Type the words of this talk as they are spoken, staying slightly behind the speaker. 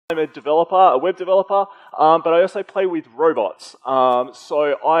I'm a developer, a web developer, but I also play with robots.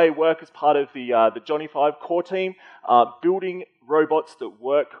 So I work as part of the Johnny 5 core team, building robots that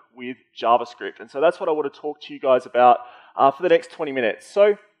work with JavaScript. And so that's what I want to talk to you guys about for the next 20 minutes.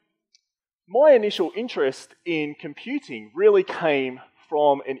 So my initial interest in computing really came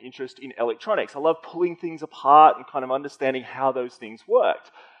from an interest in electronics. I love pulling things apart and kind of understanding how those things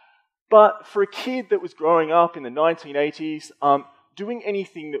worked. But for a kid that was growing up in the 1980s, doing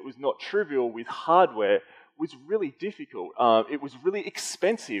anything that was not trivial with hardware was really difficult. It was really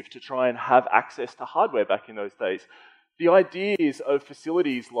expensive to try and have access to hardware back in those days. The ideas of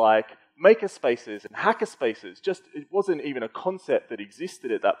facilities like maker spaces and hacker spaces, it wasn't even a concept that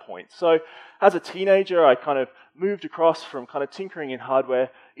existed at that point. So as a teenager, I kind of moved across from kind of tinkering in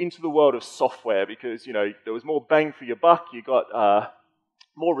hardware into the world of software because, you know, there was more bang for your buck. You got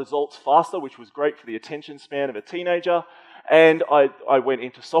more results faster, which was great for the attention span of a teenager. And I went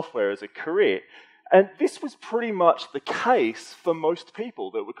into software as a career. And this was pretty much the case for most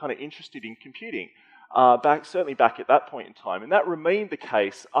people that were kind of interested in computing, certainly back at that point in time. And that remained the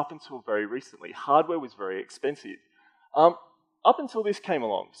case up until very recently. Hardware was very expensive. Up until this came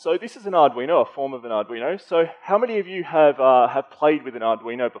along. So this is an Arduino, a form of an Arduino. So how many of you have played with an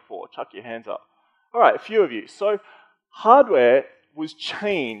Arduino before? Chuck your hands up. All right, a few of you. So hardware was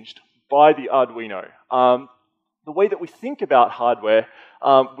changed by the Arduino. The way that we think about hardware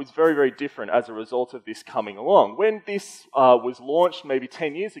was very, very different as a result of this coming along. When this was launched maybe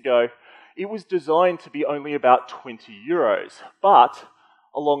 10 years ago, it was designed to be only about 20 euros. But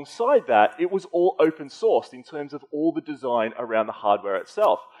alongside that, it was all open sourced in terms of all the design around the hardware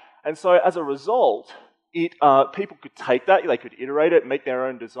itself. And so as a result, people could take that, they could iterate it, make their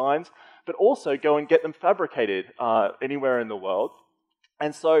own designs, but also go and get them fabricated anywhere in the world.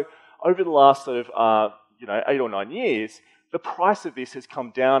 And so over the last sort of 8 or 9 years, the price of this has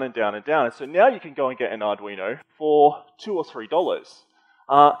come down and down and down. And so now you can go and get an Arduino for $2 or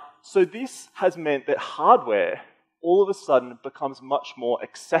 $3. So this has meant that hardware all of a sudden becomes much more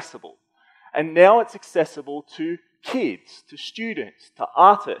accessible. And now it's accessible to kids, to students, to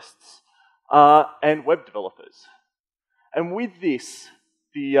artists, and web developers. And with this,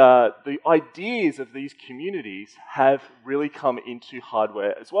 the ideas of these communities have really come into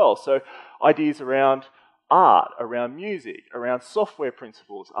hardware as well. So ideas around art, around music, around software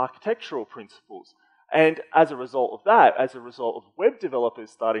principles, architectural principles. And as a result of that, as a result of web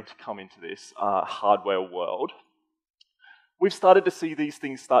developers starting to come into this hardware world, we've started to see these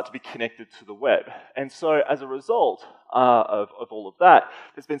things start to be connected to the web. And so as a result of all of that,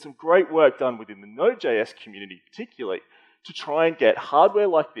 there's been some great work done within the Node.js community particularly to try and get hardware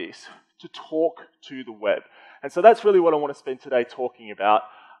like this to talk to the web. And so that's really what I want to spend today talking about,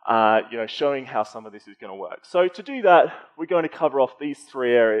 showing how some of this is going to work. So to do that, we're going to cover off these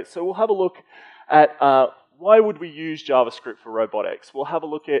three areas. So we'll have a look at why would we use JavaScript for robotics. We'll have a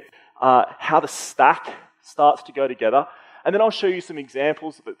look at how the stack starts to go together. And then I'll show you some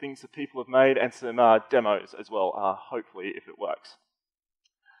examples of the things that people have made and some demos as well, hopefully, if it works.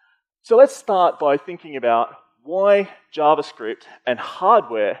 So let's start by thinking about why JavaScript and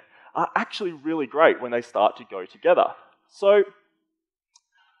hardware are actually really great when they start to go together. So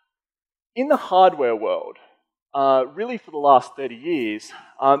in the hardware world, really for the last 30 years,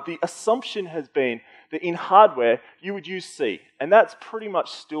 the assumption has been that in hardware, you would use C. And that's pretty much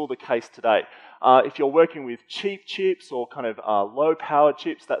still the case today. If you're working with cheap chips or kind of low-powered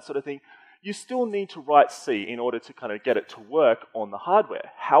chips, that sort of thing, you still need to write C in order to kind of get it to work on the hardware.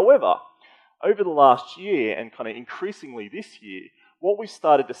 However, over the last year and kind of increasingly this year, what we've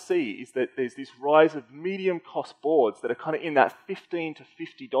started to see is that there's this rise of medium-cost boards that are kind of in that $15 to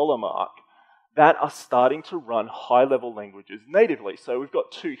 $50 mark that are starting to run high-level languages natively. So we've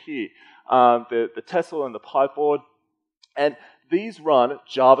got two here, the Tesla and the Pipeboard, and these run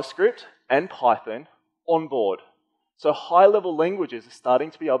JavaScript and Python on board. So high-level languages are starting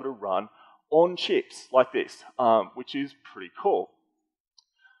to be able to run on chips like this, which is pretty cool.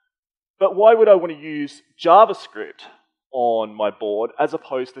 But why would I want to use JavaScript on my board as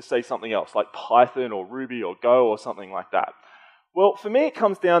opposed to, say, something else like Python or Ruby or Go or something like that? Well, for me, it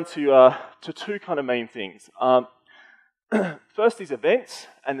comes down to two kind of main things. First is events,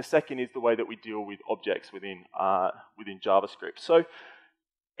 and the second is the way that we deal with objects within JavaScript. So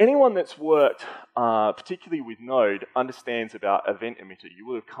anyone that's worked particularly with Node understands about event emitter. You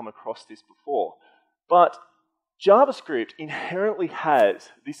will have come across this before. But JavaScript inherently has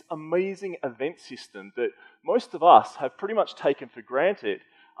this amazing event system that most of us have pretty much taken for granted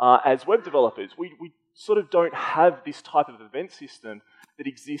as web developers. We sort of don't have this type of event system that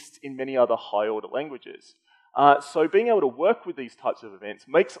exists in many other high-order languages. So being able to work with these types of events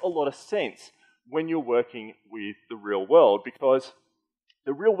makes a lot of sense when you're working with the real world, because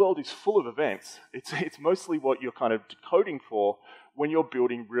the real world is full of events. It's mostly what you're kind of decoding for when you're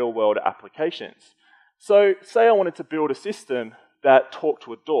building real world applications. So say I wanted to build a system that talked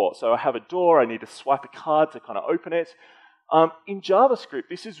to a door. So I have a door, I need to swipe a card to kind of open it. In JavaScript,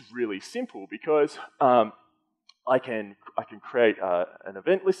 this is really simple because I can create an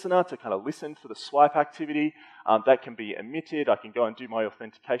event listener to kind of listen for the swipe activity. That can be emitted. I can go and do my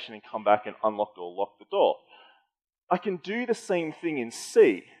authentication and come back and unlock or lock the door. I can do the same thing in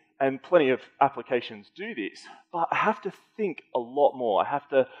C, and plenty of applications do this, but I have to think a lot more. I have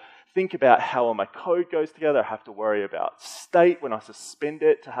to think about how all my code goes together. I have to worry about state when I suspend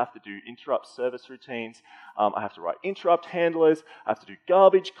it, to have to do interrupt service routines. I have to write interrupt handlers. I have to do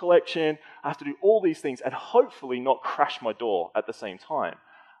garbage collection. I have to do all these things and hopefully not crash my door at the same time.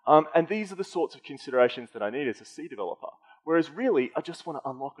 And these are the sorts of considerations that I need as a C developer. Whereas really, I just want to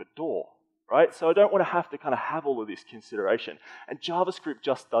unlock a door, right? So I don't want to have to kind of have all of this consideration. And JavaScript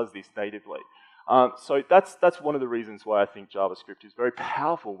just does this natively. So that's one of the reasons why I think JavaScript is very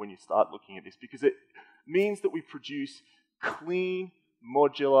powerful when you start looking at this, because it means that we produce clean,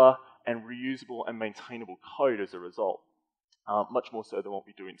 modular, and reusable and maintainable code as a result, much more so than what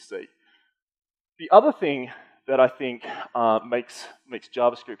we do in C. The other thing that I think makes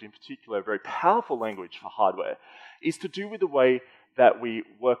JavaScript in particular a very powerful language for hardware is to do with the way that we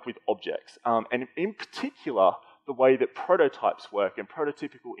work with objects, and in particular, the way that prototypes work and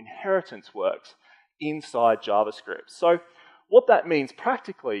prototypical inheritance works inside JavaScript. So what that means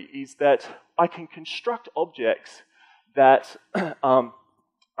practically is that I can construct objects that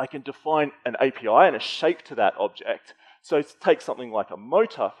I can define an API and a shape to that object. So take something like a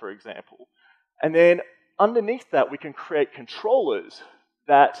motor, for example, and then underneath that we can create controllers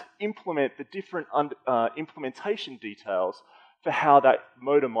that implement the different implementation details for how that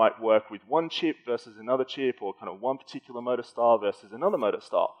motor might work with one chip versus another chip, or kind of one particular motor style versus another motor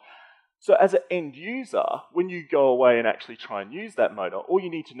style. So as an end user, when you go away and actually try and use that motor, all you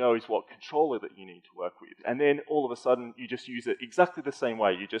need to know is what controller that you need to work with. And then all of a sudden, you just use it exactly the same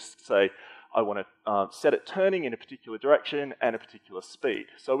way. You just say, I want to set it turning in a particular direction and a particular speed.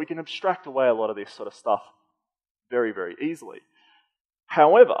 So we can abstract away a lot of this sort of stuff very, very easily.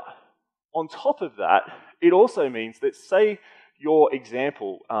 However, on top of that, it also means that, say, your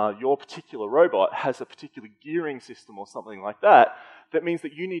example, your particular robot has a particular gearing system or something like that, that means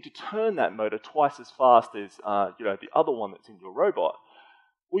that you need to turn that motor twice as fast as the other one that's in your robot.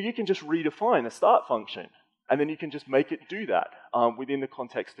 Well, you can just redefine the start function, and then you can just make it do that within the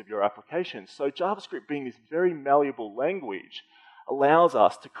context of your application. So JavaScript, being this very malleable language, allows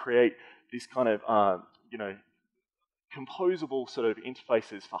us to create this kind of composable sort of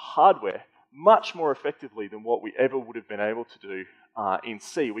interfaces for hardware much more effectively than what we ever would have been able to do in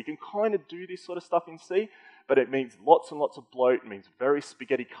C. We can kind of do this sort of stuff in C, but it means lots and lots of bloat, it means very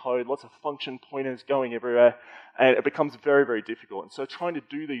spaghetti code, lots of function pointers going everywhere, and it becomes very, very difficult. And so trying to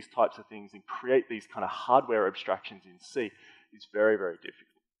do these types of things and create these kind of hardware abstractions in C is very, very difficult.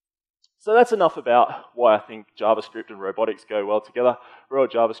 So that's enough about why I think JavaScript and robotics go well together. We're all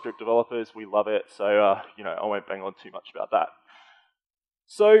JavaScript developers, we love it, so I won't bang on too much about that.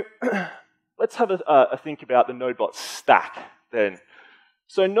 So let's have a think about the Nodebots stack then.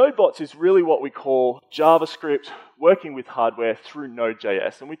 So Nodebots is really what we call JavaScript working with hardware through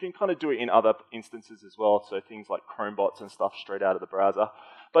Node.js, and we can kind of do it in other instances as well, so things like Chromebots and stuff straight out of the browser.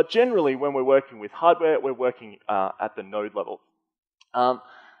 But generally, when we're working with hardware, we're working at the node level.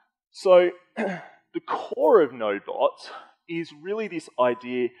 So the core of Nodebots is really this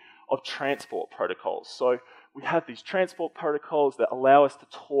idea of transport protocols. So we have these transport protocols that allow us to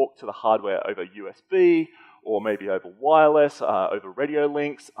talk to the hardware over USB, or maybe over wireless, over radio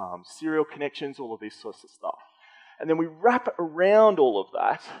links, serial connections, all of these sorts of stuff. And then we wrap around all of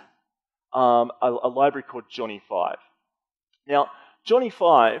that a library called Johnny5. Now,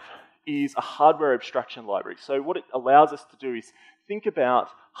 Johnny5 is a hardware abstraction library. So what it allows us to do is think about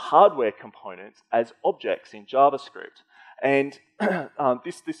hardware components as objects in JavaScript. And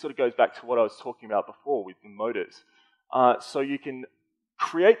this sort of goes back to what I was talking about before with the motors. So you can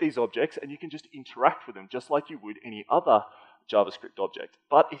create these objects and you can just interact with them just like you would any other JavaScript object,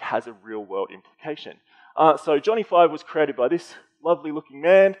 but it has a real world implication. So Johnny5 was created by this lovely looking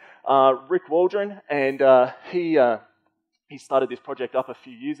man, Rick Waldron, and he started this project up a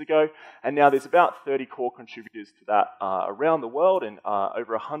few years ago, and now there's about 30 core contributors to that around the world, and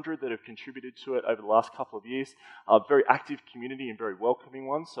over 100 that have contributed to it over the last couple of years. A very active community and very welcoming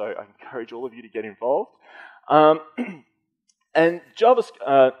one, so I encourage all of you to get involved. And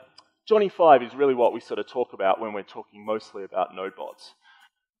Johnny5 Johnny 5 is really what we sort of talk about when we're talking mostly about node bots.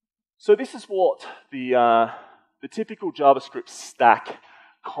 So this is what the typical JavaScript stack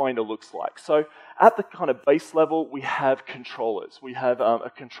kind of looks like. So at the kind of base level, we have controllers. We have a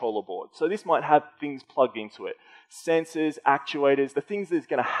controller board. So this might have things plugged into it. Sensors, actuators, the things that's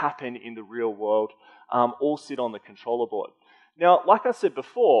going to happen in the real world all sit on the controller board. Now, like I said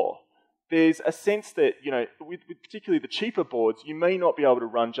before, there's a sense that, with particularly the cheaper boards, you may not be able to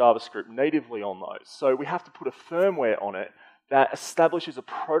run JavaScript natively on those. So we have to put a firmware on it that establishes a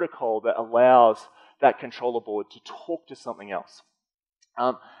protocol that allows that controller board to talk to something else.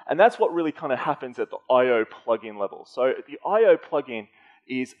 And that's what really kind of happens at the I/O plugin level. So the I/O plugin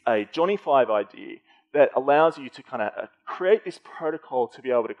is a Johnny 5 IDE that allows you to kind of create this protocol to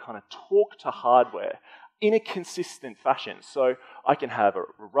be able to kind of talk to hardware in a consistent fashion. So I can have a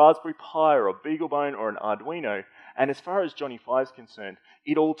Raspberry Pi or a BeagleBone or an Arduino, and as far as Johnny 5 is concerned,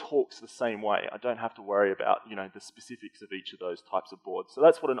 it all talks the same way. I don't have to worry about the specifics of each of those types of boards. So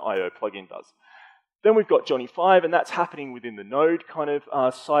that's what an I/O plugin does. Then we've got Johnny 5, and that's happening within the node kind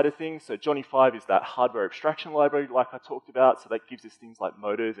of side of things. So Johnny 5 is that hardware abstraction library like I talked about, so that gives us things like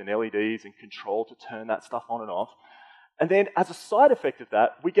motors and LEDs and control to turn that stuff on and off. And then as a side effect of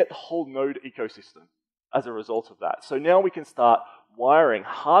that, we get the whole node ecosystem as a result of that. So now we can start wiring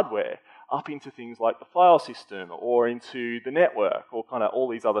hardware up into things like the file system or into the network or kind of all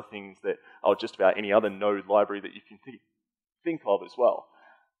these other things that are just about any other node library that you can think of as well.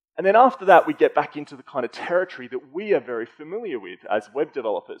 And then after that, we get back into the kind of territory that we are very familiar with as web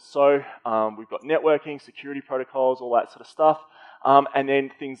developers. So we've got networking, security protocols, all that sort of stuff, and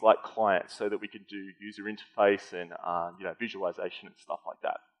then things like clients so that we can do user interface and visualization and stuff like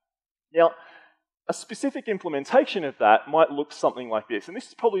that. Now, a specific implementation of that might look something like this, and this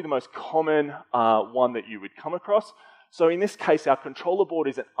is probably the most common one that you would come across. So in this case, our controller board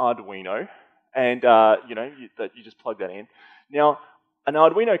is an Arduino, and you just plug that in. Now, an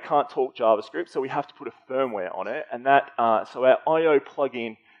Arduino can't talk JavaScript, so we have to put a firmware on it, and that so our I/O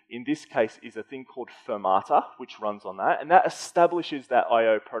plugin in this case is a thing called Fermata, which runs on that, and that establishes that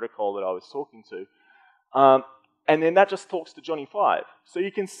I/O protocol that I was talking to, and then that just talks to Johnny 5. So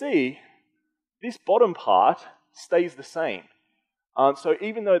you can see this bottom part stays the same. So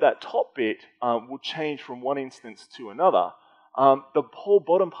even though that top bit will change from one instance to another, the whole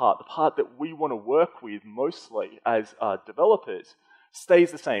bottom part, the part that we want to work with mostly as developers,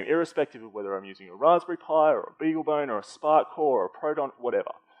 stays the same, irrespective of whether I'm using a Raspberry Pi or a BeagleBone or a Spark Core or a Proton,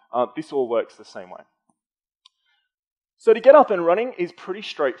 whatever. This all works the same way. So to get up and running is pretty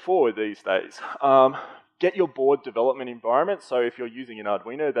straightforward these days. Get your board development environment. So if you're using an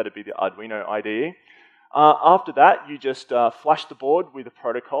Arduino, that'd be the Arduino IDE. After that, you just flash the board with a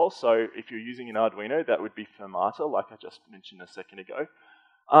protocol. So if you're using an Arduino, that would be Fermata, like I just mentioned a second ago.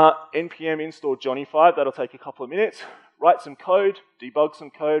 npm install Johnny 5, that'll take a couple of minutes. Write some code, debug some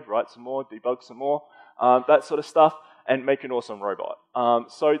code, write some more, debug some more, that sort of stuff, and make an awesome robot.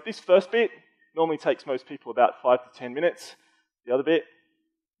 So this first bit normally takes most people about 5 to 10 minutes. The other bit,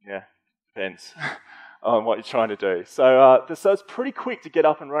 yeah, depends on what you're trying to do. So it's pretty quick to get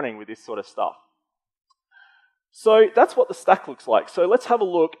up and running with this sort of stuff. So that's what the stack looks like. So let's have a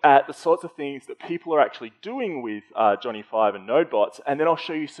look at the sorts of things that people are actually doing with Johnny 5 and NodeBots, and then I'll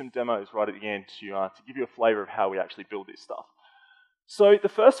show you some demos right at the end to give you a flavor of how we actually build this stuff. So the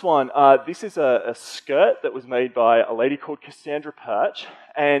first one, this is a skirt that was made by a lady called Cassandra Perch,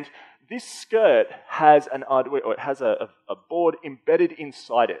 and this skirt has an Arduino, or it has a board embedded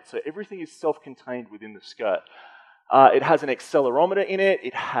inside it. So everything is self-contained within the skirt. It has an accelerometer in it,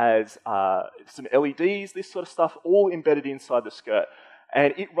 it has some LEDs, this sort of stuff, all embedded inside the skirt.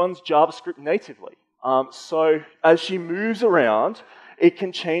 And it runs JavaScript natively. So as she moves around, it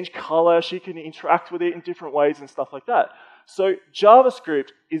can change color, she can interact with it in different ways and stuff like that. So JavaScript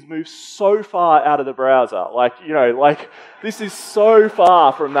is moved so far out of the browser. This is so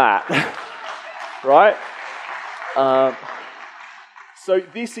far from that, right? So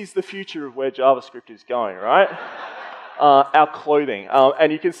this is the future of where JavaScript is going, right? Our clothing.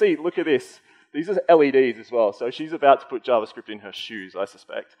 And you can see, look at this. These are LEDs as well. So she's about to put JavaScript in her shoes, I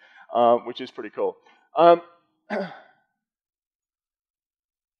suspect, which is pretty cool.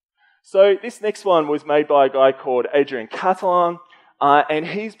 So this next one was made by a guy called Adrian Catalan, and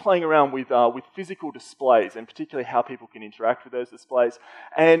he's playing around with physical displays, and particularly how people can interact with those displays.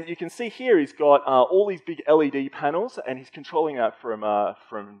 And you can see here he's got all these big LED panels, and he's controlling that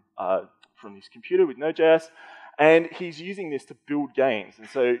from his computer with Node.js. And he's using this to build games. And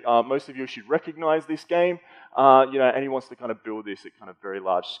so most of you should recognize this game. And he wants to kind of build this at kind of very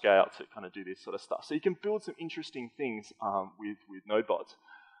large scale to kind of do this sort of stuff. So you can build some interesting things with NodeBots.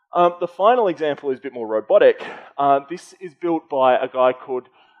 The final example is a bit more robotic. This is built by a guy called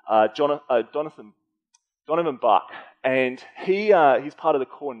Donovan Buck, and he's part of the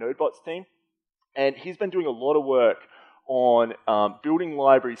core NodeBots team, and he's been doing a lot of work on building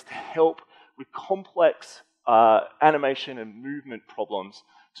libraries to help with complex animation and movement problems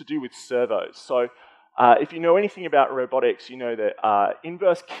to do with servos. So if you know anything about robotics, you know that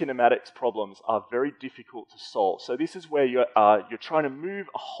inverse kinematics problems are very difficult to solve. So this is where you're trying to move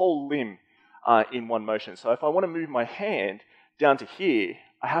a whole limb in one motion. So if I want to move my hand down to here,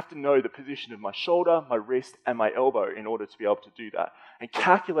 I have to know the position of my shoulder, my wrist, and my elbow in order to be able to do that. And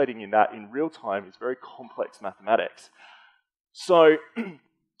calculating that in real time is very complex mathematics. So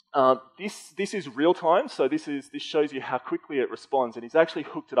this is real time. So this shows you how quickly it responds. And he's actually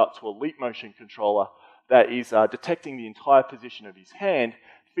hooked it up to a leap motion controller that is detecting the entire position of his hand,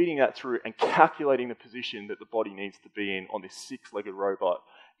 feeding that through, and calculating the position that the body needs to be in on this six-legged robot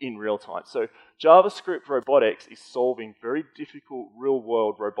in real time. So JavaScript robotics is solving very difficult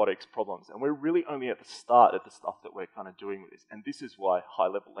real-world robotics problems, and we're really only at the start of the stuff that we're kind of doing with this, and this is why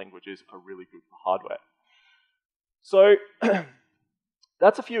high-level languages are really good for hardware. So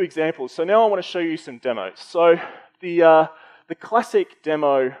that's a few examples. So now I want to show you some demos. So the classic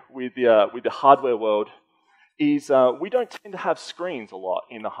demo with the hardware world is we don't tend to have screens a lot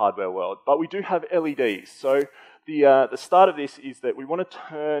in the hardware world, but we do have LEDs. So the start of this is that we want to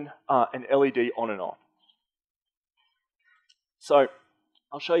turn an LED on and off. So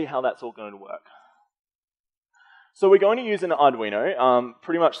I'll show you how that's all going to work. So we're going to use an Arduino,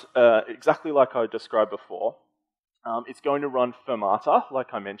 pretty much exactly like I described before. It's going to run Fermata,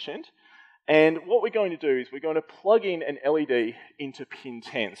 like I mentioned. And what we're going to do is we're going to plug in an LED into pin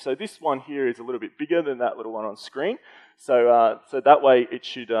 10. So this one here is a little bit bigger than that little one on screen. So that way it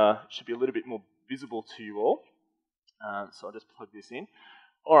should be a little bit more visible to you all. So I'll just plug this in.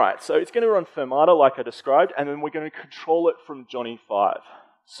 All right, so it's going to run Fermata like I described, and then we're going to control it from Johnny 5.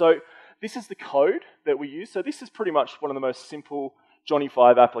 So this is the code that we use. So this is pretty much one of the most simple Johnny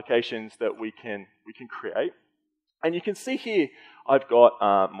 5 applications that we can create. And you can see here, I've got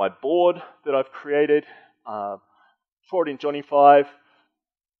my board that I've created for it in Johnny 5,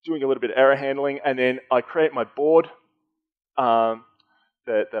 doing a little bit of error handling, and then I create my board that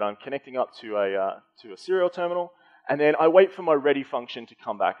I'm connecting up to a serial terminal, and then I wait for my ready function to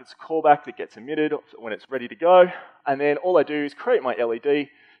come back. It's a callback that gets emitted when it's ready to go, and then all I do is create my LED,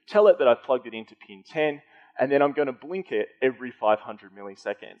 tell it that I've plugged it into pin 10, and then I'm going to blink it every 500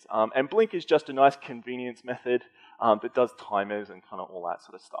 milliseconds. And blink is just a nice convenience method that does timers and kind of all that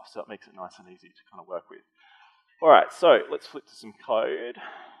sort of stuff, so it makes it nice and easy to kind of work with. All right, so let's flip to some code.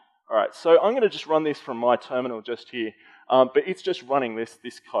 All right, so I'm going to just run this from my terminal just here, but it's just running this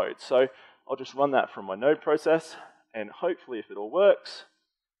code. So I'll just run that from my node process, and hopefully if it all works,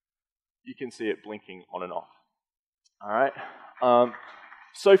 you can see it blinking on and off. All right.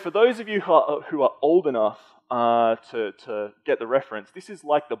 So for those of you who are old enough to get the reference, this is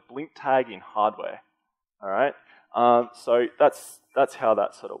like the blink tag in hardware. All right. So that's how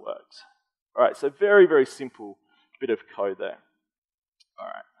that sort of works. All right. So very, very simple bit of code there. All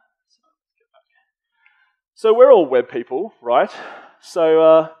right. So let's get back. So we're all web people, right?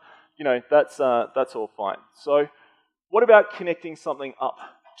 So you know that's all fine. So what about connecting something up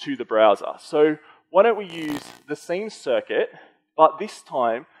to the browser? So why don't we use the same circuit, but this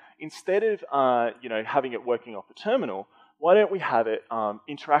time, instead of having it working off the terminal, why don't we have it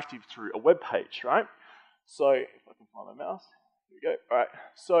interactive through a web page, right? So if I can find my mouse, here we go. All right.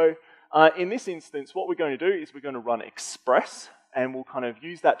 So in this instance, what we're going to do is we're going to run Express, and we'll kind of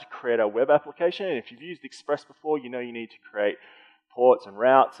use that to create our web application. And if you've used Express before, you know you need to create ports and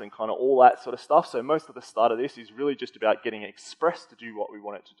routes and kind of all that sort of stuff. So most of the start of this is really just about getting Express to do what we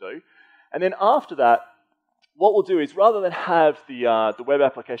want it to do. And then after that, what we'll do is rather than have the web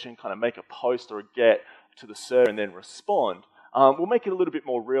application kind of make a post or a get to the server and then respond, we'll make it a little bit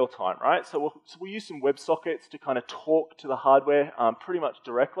more real time, right? So we'll use some WebSockets to kind of talk to the hardware pretty much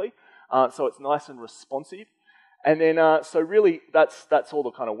directly, so it's nice and responsive. And then, so really, that's all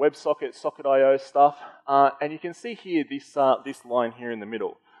the kind of WebSocket, Socket.io stuff. And you can see here this line here in the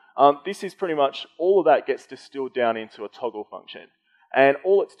middle. This is pretty much all of that gets distilled down into a toggle function. And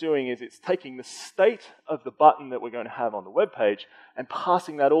all it's doing is it's taking the state of the button that we're going to have on the web page and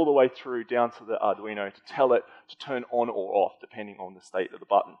passing that all the way through down to the Arduino to tell it to turn on or off, depending on the state of the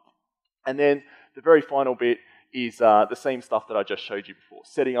button. And then the very final bit is the same stuff that I just showed you before,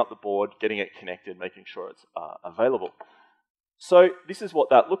 setting up the board, getting it connected, making sure it's available. So this is what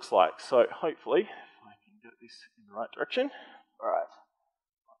that looks like. So hopefully, if I can get this in the right direction. All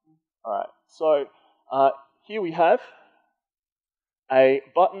right. So here we have a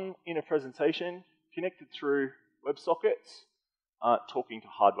button in a presentation connected through WebSockets talking to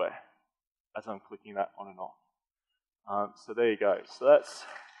hardware as I'm clicking that on and off. So there you go.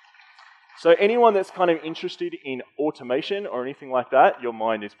 So anyone that's kind of interested in automation or anything like that, your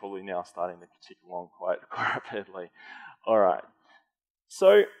mind is probably now starting to tick along quite rapidly. All right.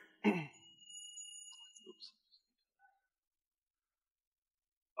 So,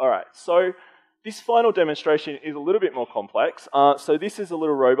 all right. So this final demonstration is a little bit more complex. So this is a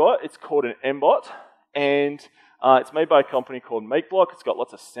little robot. It's called an MBot, and it's made by a company called MakeBlock. It's got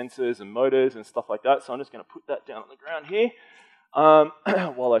lots of sensors and motors and stuff like that. So I'm just going to put that down on the ground here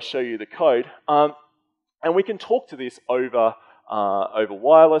while I show you the code. And we can talk to this over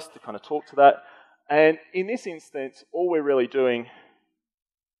wireless to kind of talk to that. And in this instance, all we're really doing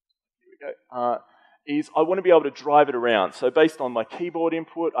is I want to be able to drive it around. So based on my keyboard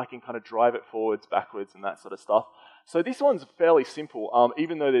input, I can kind of drive it forwards, backwards, and that sort of stuff. So this one's fairly simple,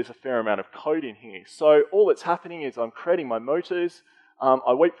 even though there's a fair amount of code in here. So all that's happening is I'm creating my motors.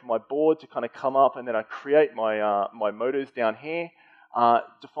 I wait for my board to kind of come up, and then I create my, my motors down here,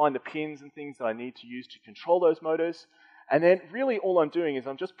 define the pins and things that I need to use to control those motors. And then really all I'm doing is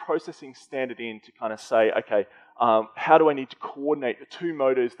I'm just processing standard in to kind of say, okay, how do I need to coordinate the two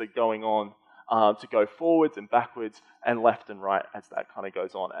motors that are going on to go forwards and backwards and left and right as that kind of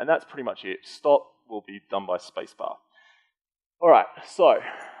goes on. And that's pretty much it. Stop will be done by spacebar. All right, so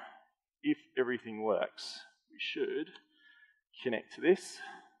if everything works, we should connect to this.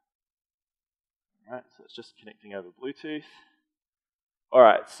 All right, so it's just connecting over Bluetooth. All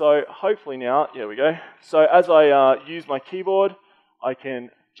right, so hopefully now, here we go. So as I use my keyboard, I can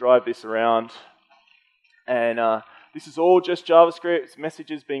drive this around. And this is all just JavaScript. It's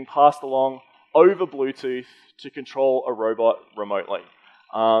messages being passed along over Bluetooth to control a robot remotely.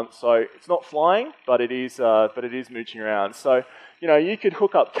 So it's not flying, but it is mooching around. So, you know, you could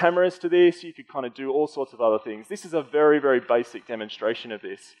hook up cameras to this. You could kind of do all sorts of other things. This is a very, very basic demonstration of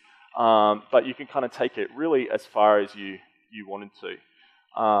this. But you can kind of take it really as far as you wanted to.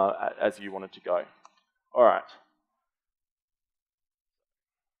 As you wanted to go. All right.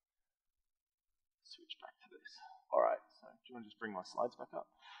 Switch back to this. All right. So do you want to just bring my slides back up?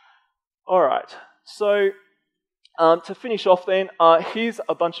 All right. So to finish off then, here's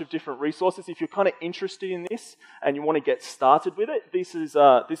a bunch of different resources. If you're kind of interested in this and you want to get started with it, this is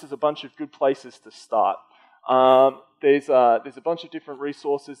a bunch of good places to start. There's a bunch of different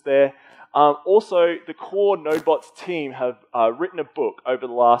resources there. Also, the core NodeBots team have written a book over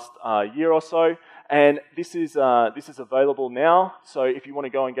the last year or so, and this is available now. So if you want to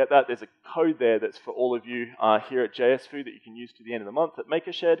go and get that, there's a code there that's for all of you here at JSFood that you can use to the end of the month at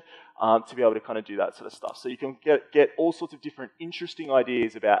Makershed to be able to kind of do that sort of stuff. So you can get all sorts of different interesting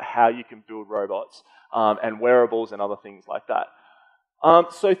ideas about how you can build robots and wearables and other things like that.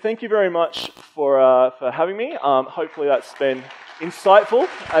 So thank you very much for having me. Hopefully that's been insightful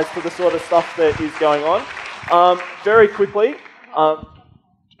as to the sort of stuff that is going on. Very quickly,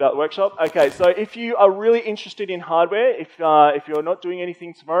 about the workshop. Okay, so if you are really interested in hardware, if you're not doing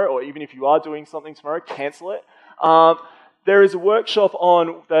anything tomorrow, or even if you are doing something tomorrow, cancel it. There is a workshop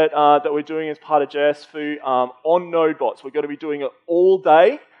on that we're doing as part of JSFood on NodeBots. We're going to be doing it all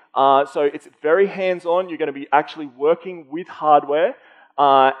day. So it's very hands-on. You're going to be actually working with hardware.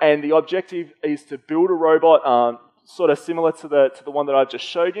 And the objective is to build a robot sort of similar to the one that I've just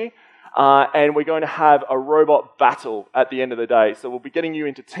showed you. And we're going to have a robot battle at the end of the day. So we'll be getting you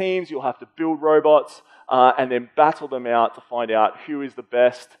into teams. You'll have to build robots and then battle them out to find out who is the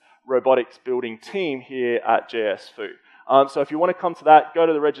best robotics building team here at JSFood. So if you want to come to that, go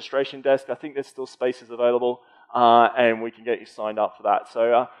to the registration desk. I think there's still spaces available. And we can get you signed up for that.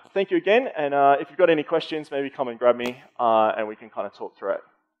 So thank you again, and if you've got any questions, maybe come and grab me, and we can kind of talk through it.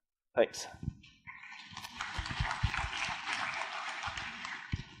 Thanks.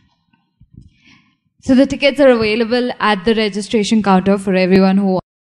 So the tickets are available at the registration counter for everyone who